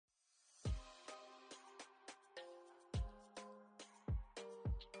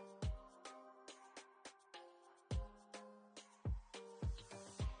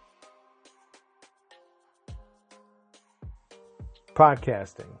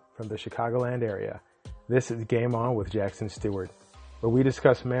Podcasting from the Chicagoland area, this is Game On with Jackson Stewart, where we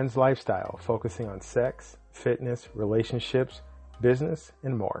discuss men's lifestyle, focusing on sex, fitness, relationships, business,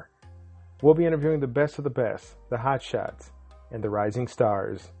 and more. We'll be interviewing the best of the best, the hot shots, and the rising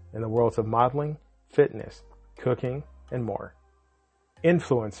stars in the worlds of modeling, fitness, cooking, and more.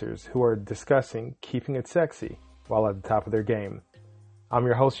 Influencers who are discussing keeping it sexy while at the top of their game. I'm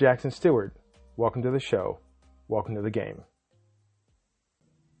your host, Jackson Stewart. Welcome to the show. Welcome to the game.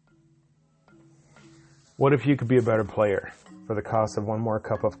 What if you could be a better player for the cost of one more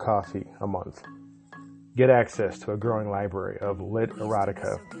cup of coffee a month? Get access to a growing library of lit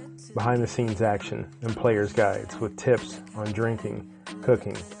erotica, behind-the-scenes action, and player's guides with tips on drinking,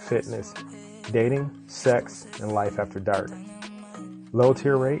 cooking, fitness, dating, sex, and life after dark. Low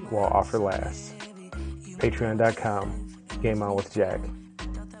tier rate while offer lasts. Patreon.com, Game On with Jack.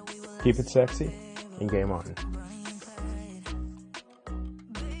 Keep it sexy and game on.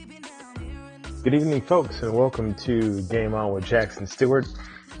 Good evening, folks, and welcome to Game On with Jackson Stewart.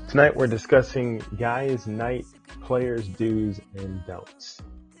 Tonight we're discussing guys' night, players' do's and don'ts.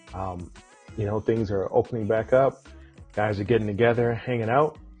 Things are opening back up. Guys are getting together, hanging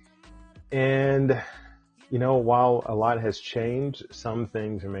out. And, while a lot has changed, some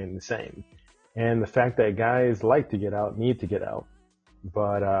things remain the same. And the fact that guys like to get out, need to get out,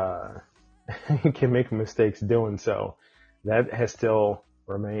 but can make mistakes doing so, that has still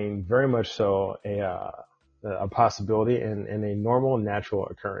remain very much so a possibility and a normal, natural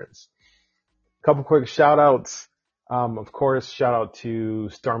occurrence. A couple quick shout outs. Of course, shout out to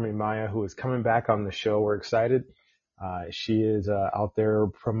Stormy Maya, who is coming back on the show. We're excited. She is out there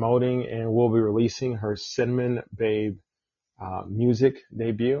promoting and will be releasing her Cinnamon Babe music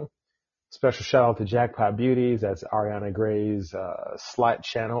debut. Special shout out to Jackpot Beauties. That's Ariana Gray's Slut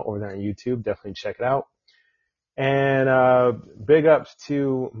channel over there on YouTube. Definitely check it out. And big ups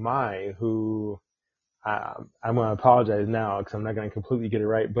to Mai, who I'm going to apologize now because I'm not going to completely get it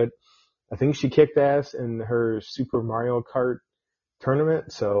right, but I think she kicked ass in her Super Mario Kart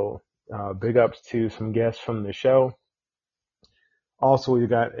tournament. So big ups to some guests from the show. Also, we've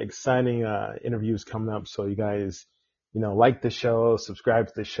got exciting interviews coming up. So you guys, like the show, subscribe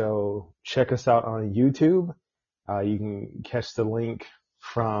to the show, check us out on YouTube. You can catch the link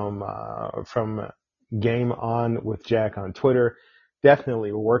from Game On with Jack on Twitter.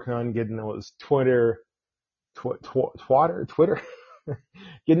 Definitely, we're working on getting those Twitter,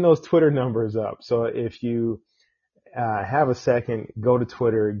 getting those Twitter numbers up. So if you have a second, go to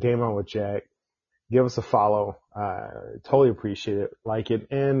Twitter, Game On with Jack, give us a follow. Totally appreciate it, like it,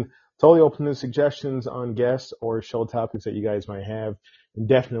 and totally open to suggestions on guests or show topics that you guys might have. And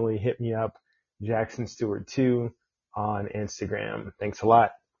definitely hit me up, Jackson Stewart 2 on Instagram. Thanks a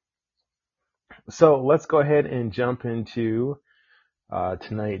lot. So let's go ahead and jump into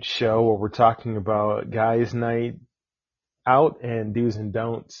tonight's show, where we're talking about guys' night out and do's and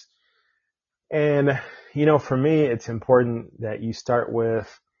don'ts. And, for me, it's important that you start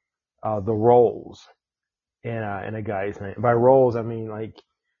with the roles in a guy's night. By roles, I mean, like,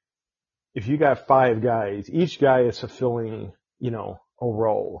 if you got 5 guys, each guy is fulfilling, a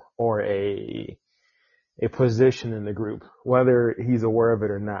role or a position in the group, whether he's aware of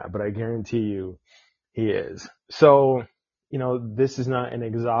it or not, but I guarantee you he is. So, this is not an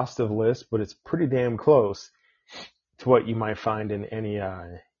exhaustive list, but it's pretty damn close to what you might find in any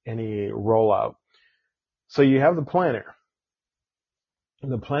rollout. So you have the planner.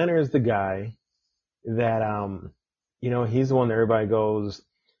 The planner is the guy that, he's the one that everybody goes,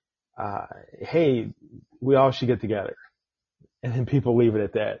 hey, we all should get together. And then people leave it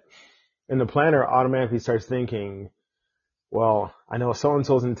at that. And the planner automatically starts thinking, well, I know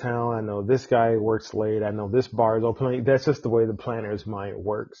so-and-so's in town. I know this guy works late. I know this bar is open late. That's just the way the planner's mind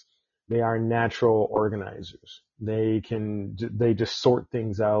works. They are natural organizers. They just sort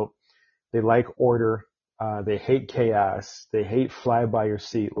things out. They like order. They hate chaos. They hate fly by your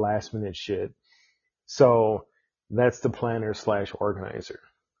seat, last minute shit. So that's the planner / organizer.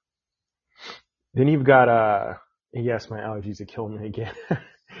 Then you've got, yes, my allergies are killing me again.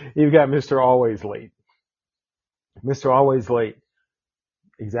 You've got Mr. Always Late. Mr. Always Late.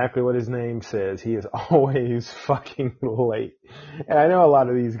 Exactly what his name says. He is always fucking late. And I know a lot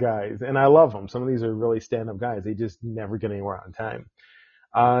of these guys, and I love them. Some of these are really stand-up guys. They just never get anywhere on time.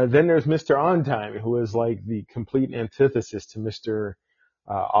 Then there's Mr. On Time, who is like the complete antithesis to Mr.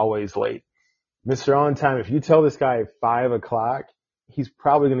 Always Late. Mr. On Time, if you tell this guy at 5 o'clock, he's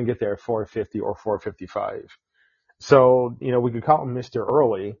probably going to get there at 4:50 or 4:55. So, we could call him Mr.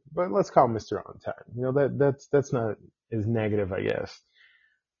 Early, but let's call him Mr. On Time. That's not as negative, I guess.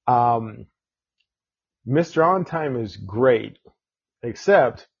 Mr. On Time is great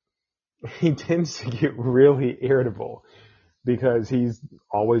except he tends to get really irritable because he's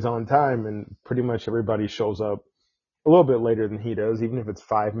always on time and pretty much everybody shows up a little bit later than he does, even if it's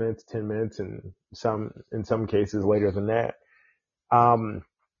 5 minutes, 10 minutes, and in some cases later than that.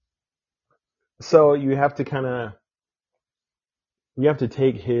 So you have to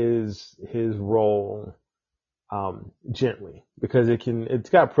take his role, gently because it's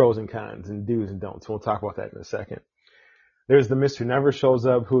got pros and cons and do's and don'ts. We'll talk about that in a second. There's the Mr. Never Shows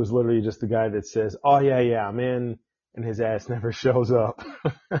Up, who is literally just the guy that says, "Oh yeah, I'm in," and his ass never shows up.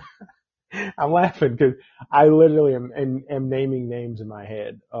 I'm laughing because I literally am naming names in my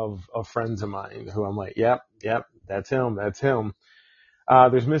head of friends of mine who I'm like, yep, that's him. There's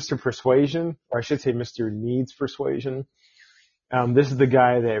Mr. Persuasion, or I should say Mr. Needs Persuasion. This is the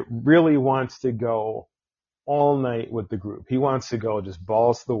guy that really wants to go all night with the group. He wants to go just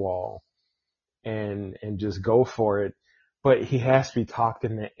balls to the wall and just go for it, but he has to be talked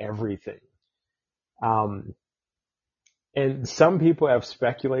into everything. And some people have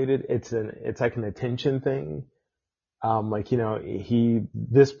speculated it's like an attention thing.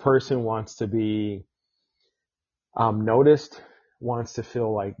 This person wants to be noticed, wants to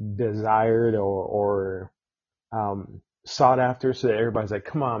feel like desired or sought after, so that everybody's like,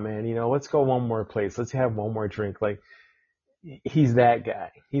 "Come on, man, let's go one more place. Let's have one more drink." Like, he's that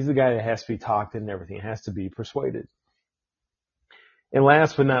guy. He's the guy that has to be talked into everything. It has to be persuaded. And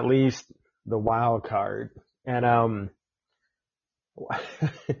last but not least, the wild card. And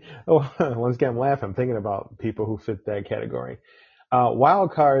once again, I'm laughing. I'm thinking about people who fit that category.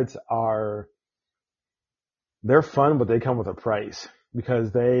 Wild cards they're fun, but they come with a price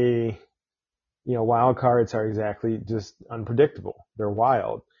because wild cards are exactly just unpredictable. They're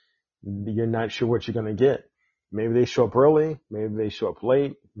wild. You're not sure what you're going to get. Maybe they show up early. Maybe they show up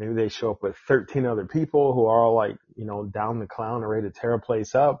late. Maybe they show up with 13 other people who are all like, down the clown and ready to tear a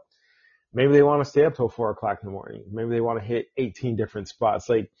place up. Maybe they want to stay up till 4:00 in the morning. Maybe they want to hit 18 different spots.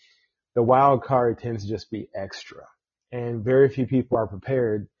 Like, the wild card tends to just be extra, and very few people are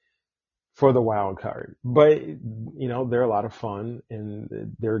prepared for the wild card. But, they're a lot of fun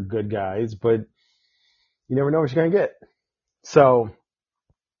and they're good guys, but you never know what you're going to get. So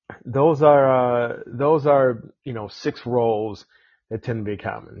those are 6 roles that tend to be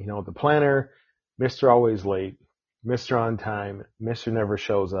common. The planner, Mr. Always Late, Mr. On Time, Mr. Never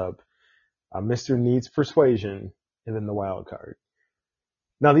Shows Up, Mr. Needs Persuasion, and then the wild card.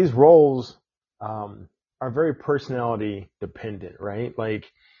 Now, these roles are very personality dependent, right?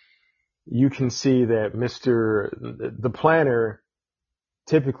 Like, you can see that the planner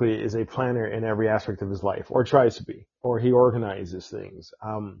typically is a planner in every aspect of his life, or tries to be, or he organizes things.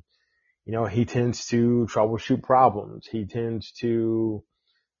 He tends to troubleshoot problems. He tends to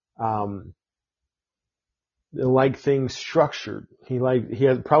like things structured. He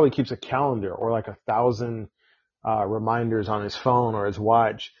probably keeps a calendar or like 1,000 reminders on his phone or his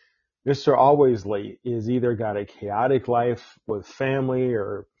watch. Mr. Always Late is either got a chaotic life with family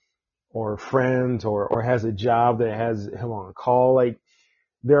or friends or has a job that has him on call. Like,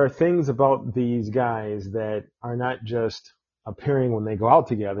 there are things about these guys that are not just appearing when they go out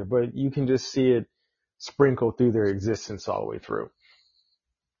together, but you can just see it sprinkle through their existence all the way through.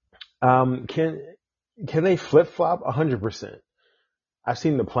 Can they flip flop? 100%. I've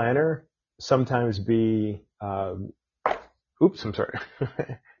seen the planner sometimes be, oops, I'm sorry.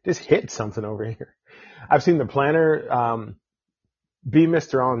 Just hit something over here. I've seen the planner, be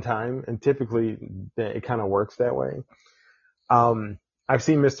Mr. On Time, and typically it kind of works that way. I've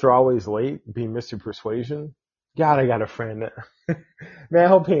seen Mr. Always Late be Mr. Persuasion. God, I got a friend that, man, I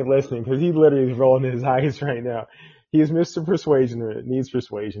hope he ain't listening because he literally is rolling his eyes right now. He is Mr. Persuasion, or Needs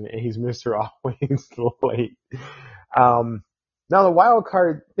Persuasion, and he's Mr. Always Late. Now the wild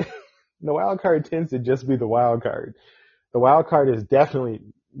card tends to just be the wild card. The wild card is definitely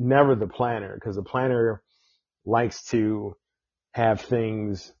never the planner, because the planner likes to have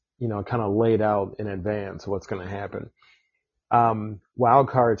things, kind of laid out in advance what's going to happen. Wild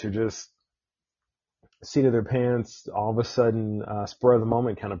cards are just seat of their pants, all of a sudden, spur of the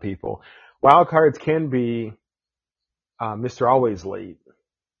moment kind of people. Wild cards can be Mr. Always Late.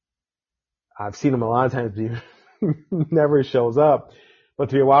 I've seen him a lot of times be never shows up, but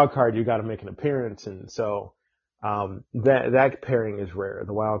to be a wild card, you got to make an appearance, and so that pairing is rare.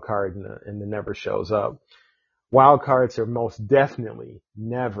 The wild card and the never shows up. Wild cards are most definitely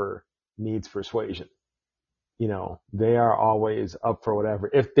never Needs Persuasion. They are always up for whatever.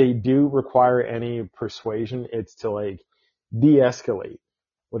 If they do require any persuasion, it's to like de-escalate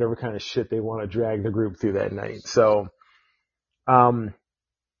whatever kind of shit they want to drag the group through that night. So,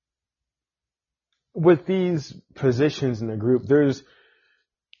 with these positions in the group, there's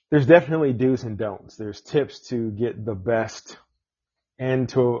definitely do's and don'ts. There's tips to get the best and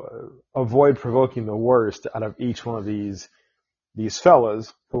to avoid provoking the worst out of each one of these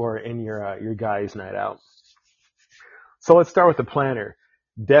fellas who are in your guys' night out. So let's start with the planner.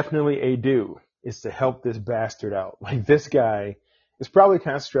 Definitely a do is to help this bastard out. Like, this guy is probably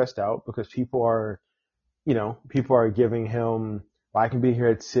kind of stressed out because people are giving him, well, I can be here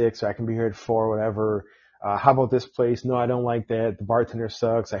at 6, or I can be here at 4, whatever. How about this place? No, I don't like that. The bartender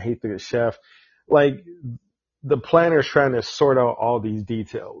sucks. I hate the chef. Like, the planner's trying to sort out all these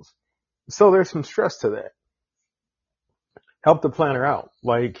details. So there's some stress to that. Help the planner out.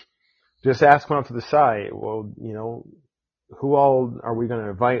 Like, just ask him off to the side. Well, who all are we going to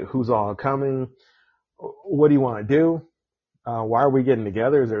invite? Who's all coming? What do you want to do? Why are we getting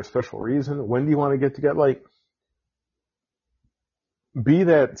together? Is there a special reason? When do you want to get together? Like, be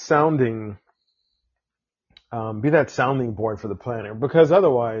that sounding board for the planner, because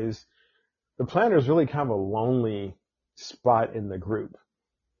otherwise the planner is really kind of a lonely spot in the group.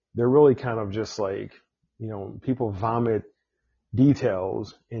 They're really kind of just like, people vomit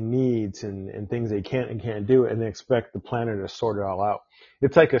details and needs and things they can't and can't do, and they expect the planner to sort it all out.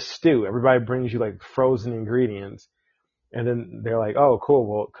 It's like a stew. Everybody brings you like frozen ingredients, and then they're like, oh, cool,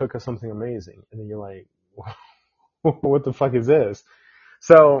 well, cook us something amazing. And then you're like, what the fuck is this?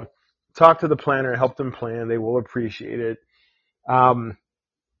 So talk to the planner, help them plan. They will appreciate it.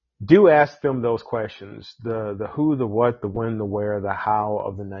 Do ask them those questions, the who, the what, the when, the where, the how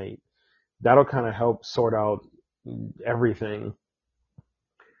of the night. That'll kind of help sort out everything.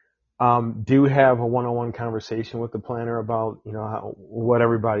 Do have a one-on-one conversation with the planner about, what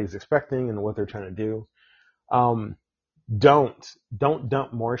everybody's expecting and what they're trying to do. Don't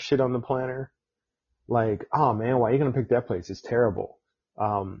dump more shit on the planner. Like, oh man, why are you going to pick that place? It's terrible.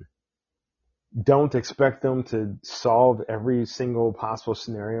 Don't expect them to solve every single possible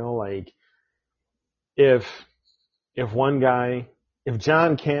scenario. Like, if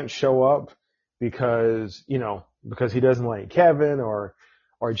John can't show up because he doesn't like Kevin, or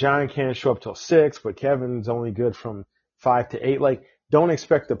John can't show up till 6, but Kevin's only good from 5 to 8, like, don't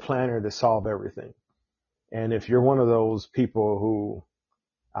expect the planner to solve everything. And if you're one of those people who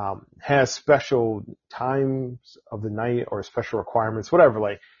has special times of the night or special requirements, whatever,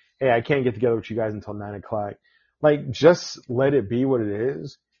 like, hey, I can't get together with you guys until 9 o'clock. Like, just let it be what it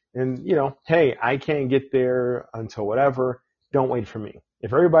is. And, hey, I can't get there until whatever. Don't wait for me.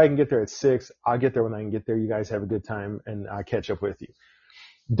 If everybody can get there at 6, I'll get there when I can get there. You guys have a good time, and I'll catch up with you.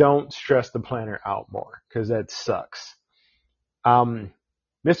 Don't stress the planner out more, because that sucks.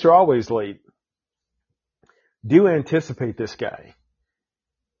 Mr. Always Late. Do anticipate this guy.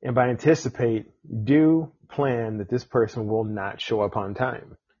 And by anticipate, do plan that this person will not show up on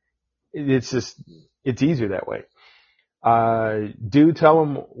time. It's easier that way. Do tell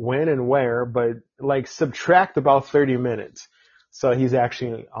him when and where, but like, subtract about 30 minutes so he's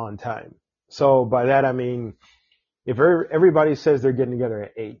actually on time. So by that I mean, if everybody says they're getting together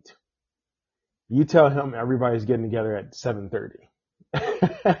at 8, you tell him everybody's getting together at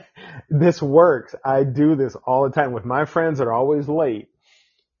 7:30. This works. I do this all the time with my friends that are always late.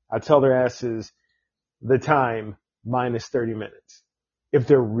 I tell their asses the time minus 30 minutes. If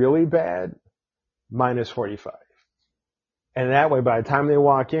they're really bad, minus 45. And that way, by the time they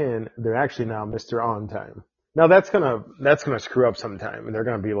walk in, they're actually now Mr. On Time. Now that's gonna screw up sometime, and they're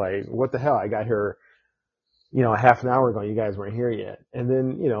gonna be like, what the hell? I got here, a half an hour ago, you guys weren't here yet. And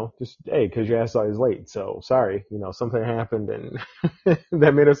then, just, hey, cause your ass is always late. So sorry, something happened and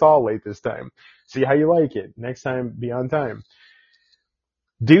that made us all late this time. See how you like it. Next time, be on time.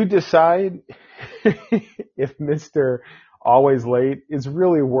 Do decide if Mr. Always Late is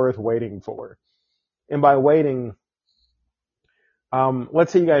really worth waiting for. And by waiting,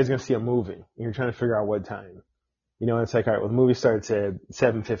 let's say you guys are going to see a movie and you're trying to figure out what time. It's like, all right, well, the movie starts at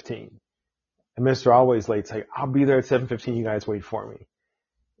 7:15. And Mr. Always Late's like, I'll be there at 7:15. You guys wait for me.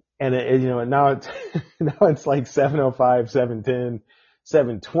 And now it's like 7:05, 7:10,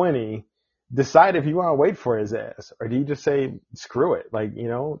 7:20. Decide if you want to wait for his ass, or do you just say, screw it? Like,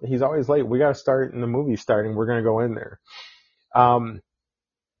 he's always late. We got to start, and the movie's starting. We're going to go in there.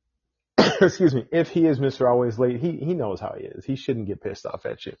 Excuse me. If he is Mr. Always Late, he knows how he is. He shouldn't get pissed off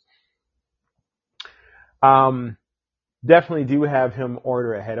at you. Definitely do have him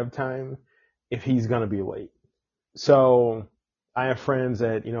order ahead of time if he's going to be late. So I have friends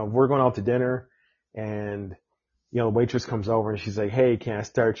that, if we're going out to dinner and, the waitress comes over and she's like, hey, can I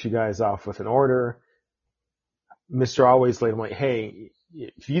start you guys off with an order? Mr. Always Late, I'm like, hey,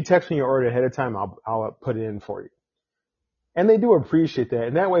 if you text me your order ahead of time, I'll put it in for you. And they do appreciate that.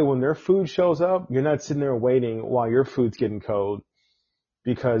 And that way, when their food shows up, you're not sitting there waiting while your food's getting cold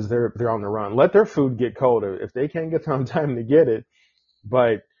because they're on the run. Let their food get colder if they can't get there on time to get it.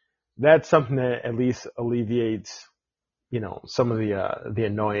 But that's something that at least alleviates, some of the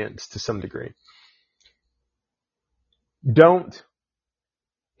annoyance to some degree. Don't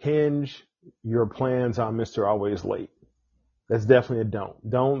hinge your plans on Mr. Always Late. That's definitely a don't.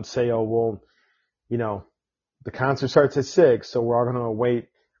 Don't say, oh, well, the concert starts at 6, so we're all going to wait.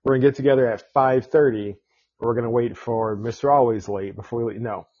 We're going to get together at 5:30. We're going to wait for Mr. Always Late before we leave.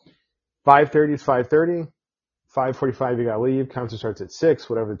 No. 5:30 is 5:30. 5:45 you got to leave. Concert starts at 6,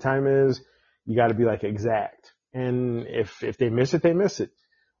 whatever the time is. You got to be like exact. And if they miss it, they miss it.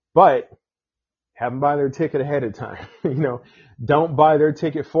 But have them buy their ticket ahead of time. Don't buy their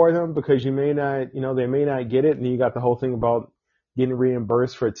ticket for them because you may not, they may not get it. And you got the whole thing about getting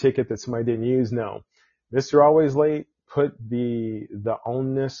reimbursed for a ticket that somebody didn't use. No. Mr. Always Late, put the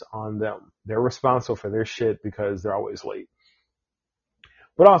onus on them. They're responsible for their shit because they're always late.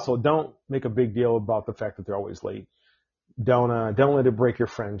 But also, don't make a big deal about the fact that they're always late. Don't let it break your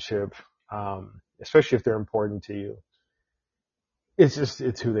friendship, especially if they're important to you.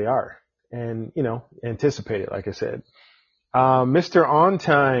 It's who they are. And, anticipate it, like I said. Mr. On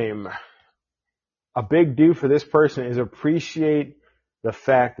Time. A big do for this person is appreciate the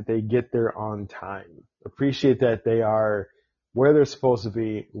fact that they get there on time. Appreciate that they are where they're supposed to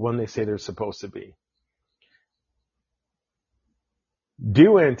be when they say they're supposed to be.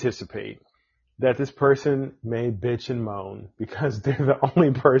 Do anticipate that this person may bitch and moan because they're the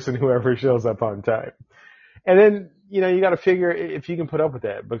only person who ever shows up on time. And then, you got to figure if you can put up with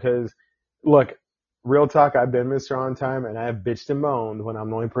that because, look, real talk, I've been Mr. On Time and I've bitched and moaned when I'm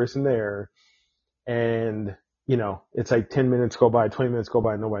the only person there. And, it's like 10 minutes go by, 20 minutes go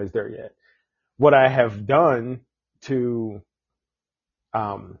by, and nobody's there yet. What I have done to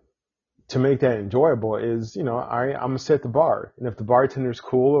make that enjoyable is, I'm going to sit at the bar. And if the bartender's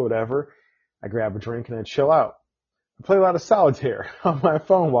cool or whatever, I grab a drink and I chill out. I play a lot of solitaire on my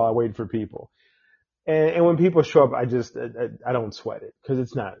phone while I wait for people. And when people show up, I don't sweat it because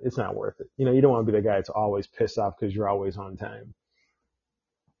it's not worth it. You don't want to be the guy that's always pissed off because you're always on time.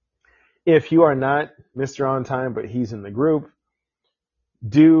 If you are not Mr. On Time, but he's in the group,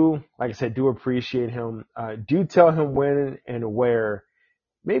 like I said, do appreciate him. Do tell him when and where.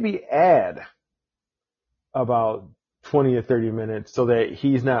 Maybe add about 20 to 30 minutes so that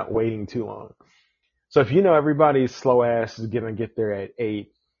he's not waiting too long. So if everybody's slow ass is going to get there at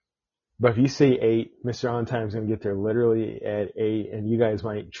 8, but if you say 8, Mr. On Time is going to get there literally at 8, and you guys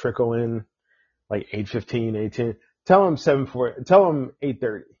might trickle in like 8:15, 8:10. Tell him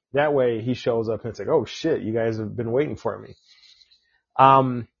 8:30. That way he shows up and it's like, oh shit, you guys have been waiting for me.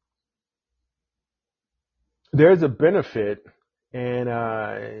 There's a benefit and,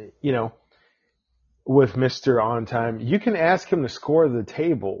 with Mr. On Time, you can ask him to score the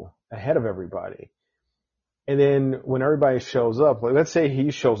table ahead of everybody. And then when everybody shows up, like let's say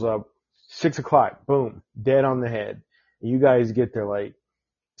he shows up 6 o'clock, boom, dead on the head. And you guys get there like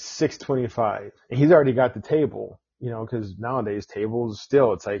 6:25 and he's already got the table. Because nowadays tables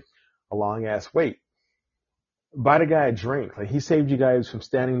still, it's like a long ass wait. Buy the guy a drink. Like he saved you guys from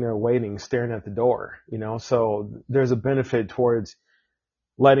standing there waiting, staring at the door, so there's a benefit towards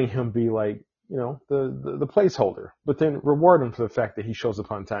letting him be like, the placeholder, but then reward him for the fact that he shows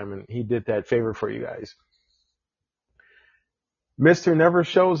up on time and he did that favor for you guys. Mr. Never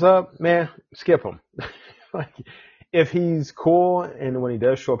shows up, man, skip him. Like if he's cool and when he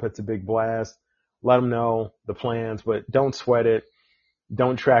does show up, it's a big blast. Let him know the plans, but don't sweat it.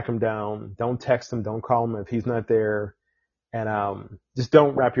 Don't track him down. Don't text him. Don't call him if he's not there. And just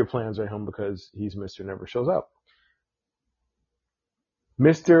don't wrap your plans around him because he's Mr. Never shows up.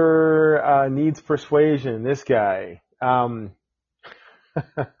 Mr. Needs persuasion. This guy. I'm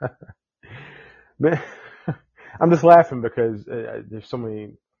just laughing because there's so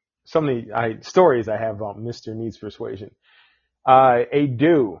many stories I have about Mr. Needs persuasion. A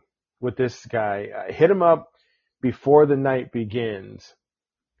do with this guy. Hit him up before the night begins.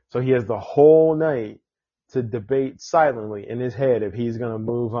 So he has the whole night to debate silently in his head if he's going to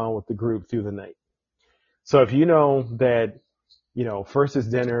move on with the group through the night. So if you know that, first is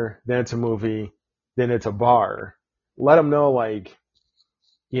dinner, then it's a movie, then it's a bar, let him know like,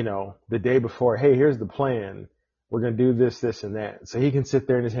 the day before, hey, here's the plan. We're going to do this, this, and that. So he can sit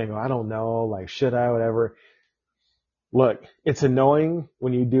there in his head and go, I don't know, like, should I, whatever. Look, it's annoying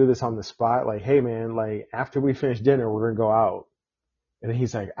when you do this on the spot. Like, hey, man, like, after we finish dinner, we're going to go out. And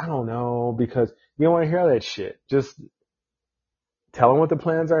he's like, I don't know, because you don't want to hear that shit. Just Tell him what the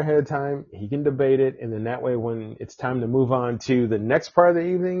plans are ahead of time. He can debate it. And then that way, when it's time to move on to the next part of the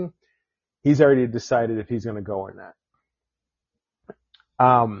evening, he's already decided if he's going to go or not.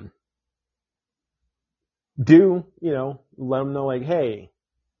 Let him know like, hey,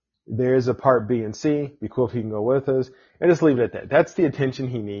 there's a part B and C. Be cool if he can go with us, and just leave it at that. That's the attention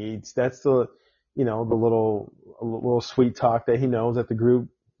he needs. That's the little sweet talk that he knows that the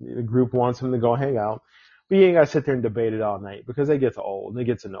group wants him to go hang out. But you ain't got to sit there and debate it all night because it gets old and it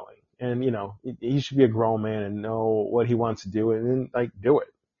gets annoying. And, he should be a grown man and know what he wants to do and then, like, do it.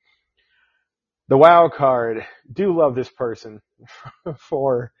 The wild card, do love this person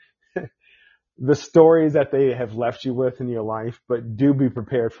for the stories that they have left you with in your life, but do be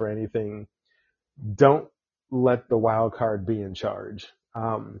prepared for anything. Don't let the wild card be in charge.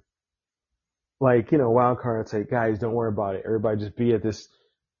 Wild card, say, guys, don't worry about it. Everybody just be at this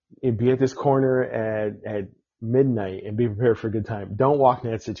corner at midnight and be prepared for a good time. Don't walk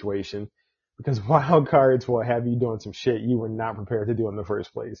in that situation because wild cards will have you doing some shit you were not prepared to do in the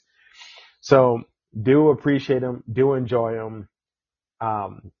first place. So do appreciate them. Do enjoy them.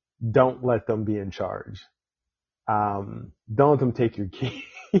 Don't let them be in charge. Don't let them take your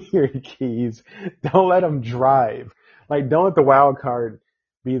keys. Don't let them drive. Like, don't let the wild card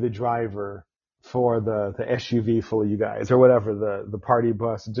be the driver for the SUV full of you guys or whatever, the party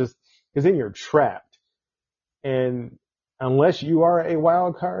bus, just because then you're trapped. And unless you are a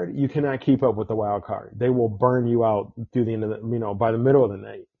wild card, you cannot keep up with the wild card. They will burn you out through the end of by the middle of the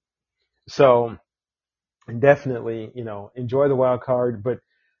night. So definitely, enjoy the wild card, but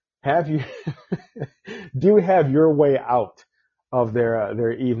do have your way out of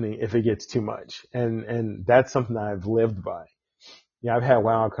their evening if it gets too much. And that's something that I've lived by. Yeah, I've had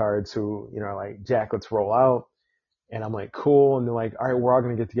wild cards who, are like, Jack, let's roll out. And I'm like, cool. And they're like, all right, we're all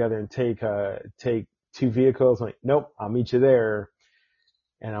going to get together and take 2 vehicles. I'm like, nope, I'll meet you there.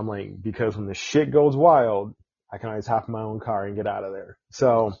 And I'm like, because when the shit goes wild, I can always hop in my own car and get out of there.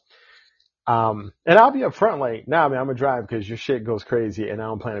 So, and I'll be upfront like, nah, man, I'm going to drive because your shit goes crazy and I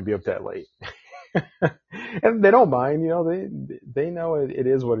don't plan to be up that late. And they don't mind, they know it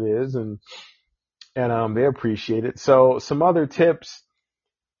is what it is. And they appreciate it. So some other tips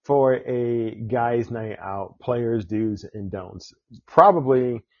for a guys' night out, players, do's and don'ts.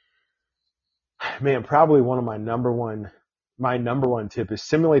 Probably one of my number one tip is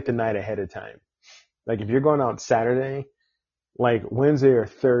simulate the night ahead of time. Like if you're going out Saturday, like Wednesday or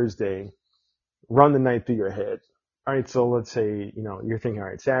Thursday, run the night through your head. All right. So let's say, you're thinking, all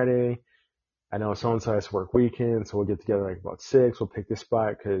right, Saturday, I know so-and-so has to work weekend, so we'll get together like about 6. We'll pick this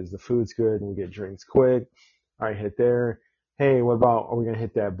spot because the food's good and we get drinks quick. All right, hit there. Hey, what about, are we going to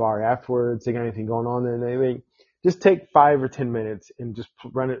hit that bar afterwards? They got anything going on there and anything? Just take 5 or 10 minutes and just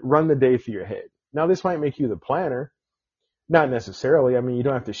run the day through your head. Now, this might make you the planner. Not necessarily. I mean, you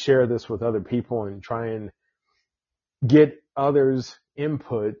don't have to share this with other people and try and get others'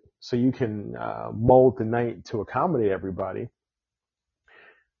 input so you can mold the night to accommodate everybody.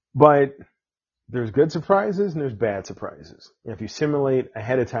 But there's good surprises and there's bad surprises. And if you simulate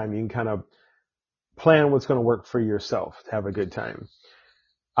ahead of time, you can kind of plan what's going to work for yourself to have a good time.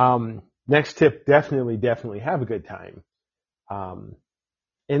 Next tip, definitely have a good time.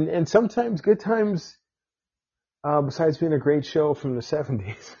 And sometimes good times, besides being a great show from the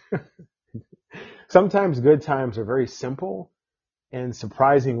 70s, sometimes good times are very simple and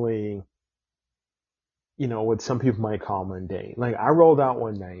surprisingly, what some people might call mundane. Like I rolled out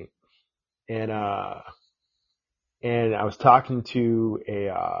one night and I was talking to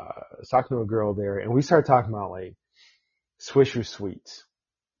a girl there and we started talking about like Swisher Sweets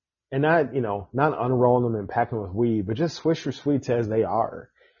and not unrolling them and packing them with weed, but just Swisher Sweets as they are.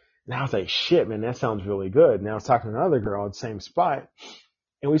 And I was like, shit, man, that sounds really good. And I was talking to another girl at the same spot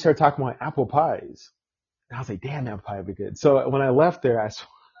and we started talking about apple pies. And I was like, damn, apple pie would be good. So when I left there,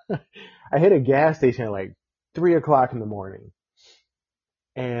 I hit a gas station at like 3:00 in the morning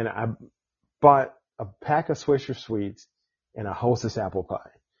and I bought a pack of Swisher Sweets and a Hostess apple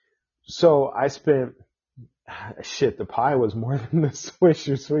pie. So I spent, the pie was more than the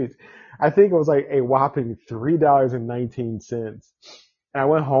Swisher Sweets. I think it was like a whopping $3.19. And I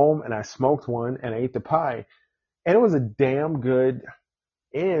went home and I smoked one and I ate the pie. And it was a damn good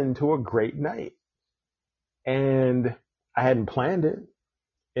end to a great night. And I hadn't planned it.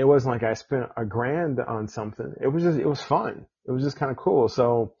 It wasn't like I spent $1,000 on something. It was fun. It was just kind of cool.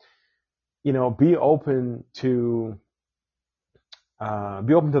 So, be open to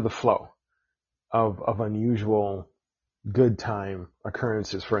the flow of unusual good time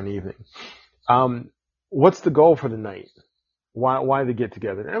occurrences for an evening. What's the goal for the night? Why the get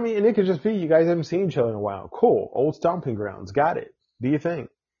together? I mean, and it could just be you guys haven't seen each other in a while. Cool. Old stomping grounds. Got it. Do you think?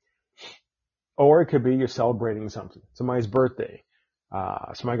 Or it could be you're celebrating something, somebody's birthday,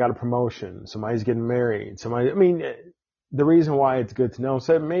 somebody got a promotion, somebody's getting married, the reason why it's good to know,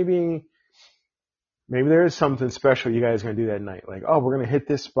 so maybe there is something special you guys are going to do that night. Like, oh, we're going to hit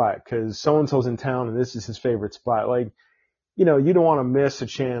this spot because so-and-so's in town and this is his favorite spot. Like, you don't want to miss a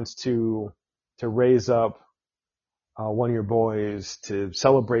chance to raise up one of your boys to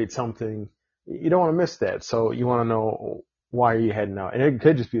celebrate something. You don't want to miss that. So you want to know, why are you heading out? And it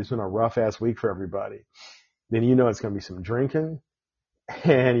could just be it's been a rough ass week for everybody. Then it's going to be some drinking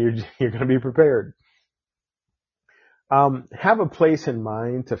and you're going to be prepared. Have a place in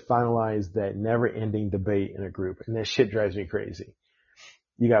mind to finalize that never ending debate in a group. And that shit drives me crazy.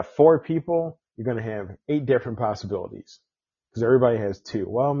 You got 4 people. You're going to have 8 different possibilities because everybody has 2.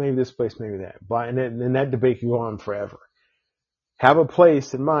 Well, maybe this place, maybe that. But, and then that debate can go on forever. Have a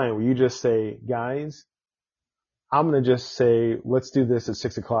place in mind where you just say, guys, I'm going to just say, let's do this at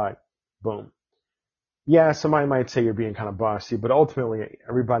 6:00. Boom. Yeah, somebody might say you're being kind of bossy, but ultimately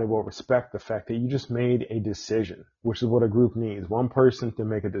everybody will respect the fact that you just made a decision, which is what a group needs. One person to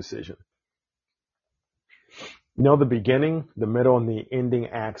make a decision. The beginning, the middle, and the ending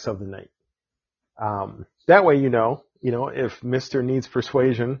acts of the night. That way, if Mr. needs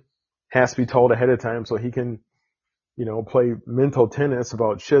persuasion, has to be told ahead of time so he can, play mental tennis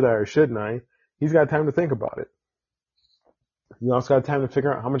about should I or shouldn't I. He's got time to think about it. You also got time to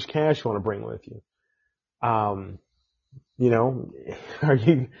figure out how much cash you want to bring with you.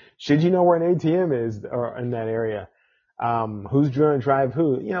 Should you know where an ATM is or in that area? Who's going to drive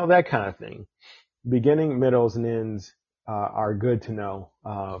who? That kind of thing. Beginning, middles, and ends are good to know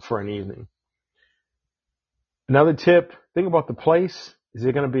for an evening. Another tip, think about the place. Is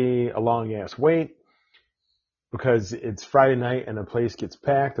it going to be a long ass wait because it's Friday night and the place gets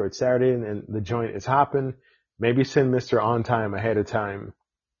packed, or it's Saturday and the joint is hopping? Maybe send Mr. On Time ahead of time.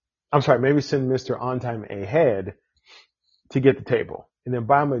 Maybe send Mr. On Time ahead to get the table and then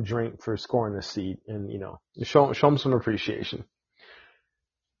buy him a drink for scoring a seat and, show him some appreciation.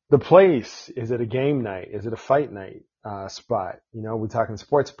 The place, is it a game night? Is it a fight night spot? We're talking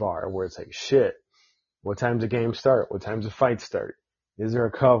sports bar where it's like, shit, what time's the game start? What time's the fight start? Is there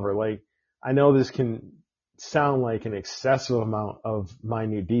a cover? Like, I know this can sound like an excessive amount of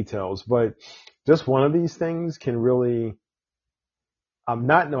minute details, but just one of these things can really,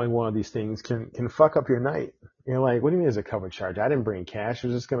 not knowing one of these things can fuck up your night. You're like, what do you mean there's a cover charge? I didn't bring cash. I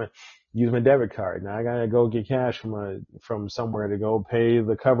was just going to use my debit card. Now I got to go get cash from somewhere to go pay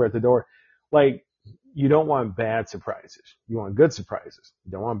the cover at the door. Like, you don't want bad surprises. You want good surprises.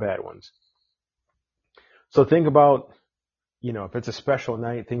 You don't want bad ones. So think about, if it's a special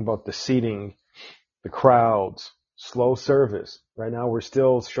night, think about the seating, the crowds, slow service. Right now we're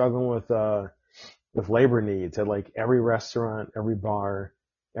still struggling with labor needs at like every restaurant, every bar,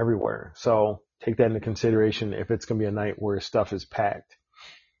 everywhere. So take that into consideration if it's going to be a night where stuff is packed.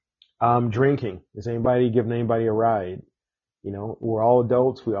 Drinking. Is anybody giving anybody a ride? We're all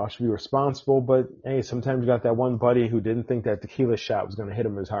adults. We all should be responsible, but hey, sometimes you got that one buddy who didn't think that tequila shot was going to hit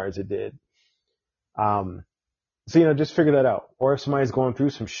him as hard as it did. So, just figure that out. Or if somebody's going through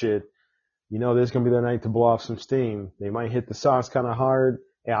some shit, there's going to be the night to blow off some steam. They might hit the sauce kind of hard.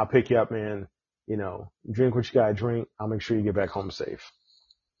 Hey, I'll pick you up, man. Drink what you got to drink. I'll make sure you get back home safe.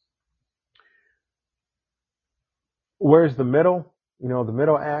 Where's the middle? The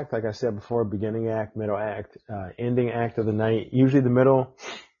middle act, like I said before, beginning act, middle act, ending act of the night. Usually the middle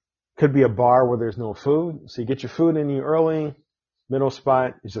could be a bar where there's no food. So you get your food in you early. Middle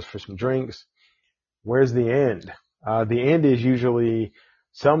spot is just for some drinks. Where's the end? The end is usually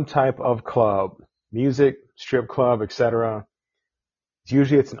some type of club, music, strip club, etc.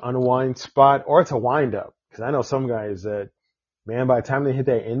 Usually it's an unwind spot or it's a wind up. Cause I know some guys that, man, by the time they hit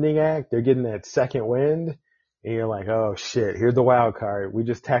that ending act, they're getting that second wind and you're like, oh shit, here's the wild card. We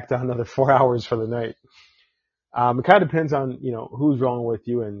just tacked on another 4 hours for the night. It kind of depends on, who's rolling with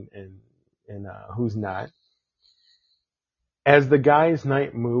you and who's not. As the guy's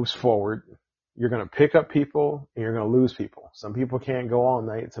night moves forward, you're going to pick up people and you're going to lose people. Some people can't go all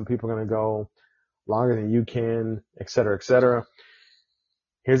night. Some people are going to go longer than you can, et cetera, et cetera.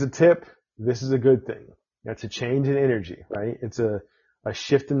 Here's a tip. This is a good thing. That's a change in energy, right? It's a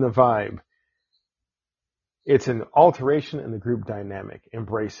shift in the vibe. It's an alteration in the group dynamic.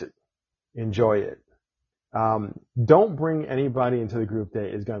 Embrace it. Enjoy it. Don't bring anybody into the group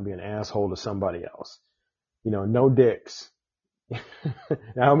that is going to be an asshole to somebody else. No dicks. I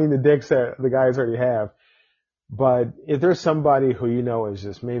don't mean the dicks that the guys already have, but if there's somebody who is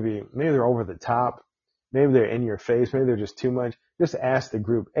just maybe they're over the top, maybe they're in your face, maybe they're just too much, just ask the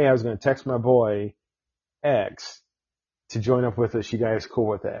group, hey, I was going to text my boy X to join up with us, you guys cool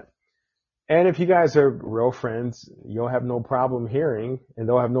with that. And if you guys are real friends, you'll have no problem hearing, and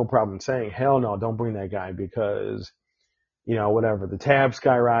they'll have no problem saying, hell no, don't bring that guy because, whatever, the tab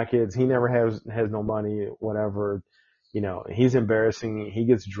skyrockets, he never has no money, whatever, he's embarrassing, he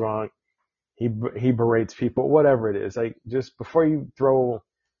gets drunk, he berates people, whatever it is. Like, just before you throw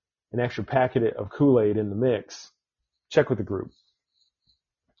an extra packet of Kool-Aid in the mix, check with the group.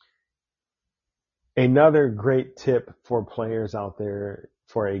 Another great tip for players out there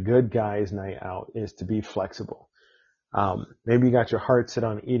for a good guys night out is to be flexible. Maybe you got your heart set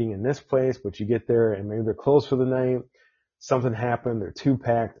on eating in this place, but you get there and maybe they're closed for the night. Something happened. They're too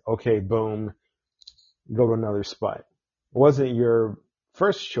packed. Okay, boom. Go to another spot. It wasn't your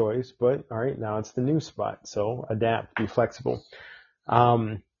first choice, but all right, now it's the new spot. So adapt, be flexible.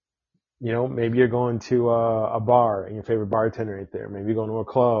 Maybe you're going to a bar and your favorite bartender ain't there. Maybe you're going to a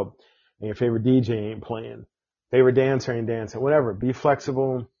club and your favorite DJ ain't playing. Favorite dancer ain't dancing. Whatever. Be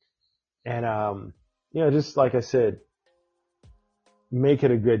flexible. And, just like I said, make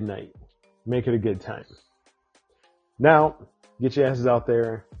it a good night. Make it a good time. Now, get your asses out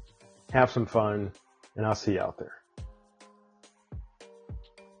there, have some fun, and I'll see you out there.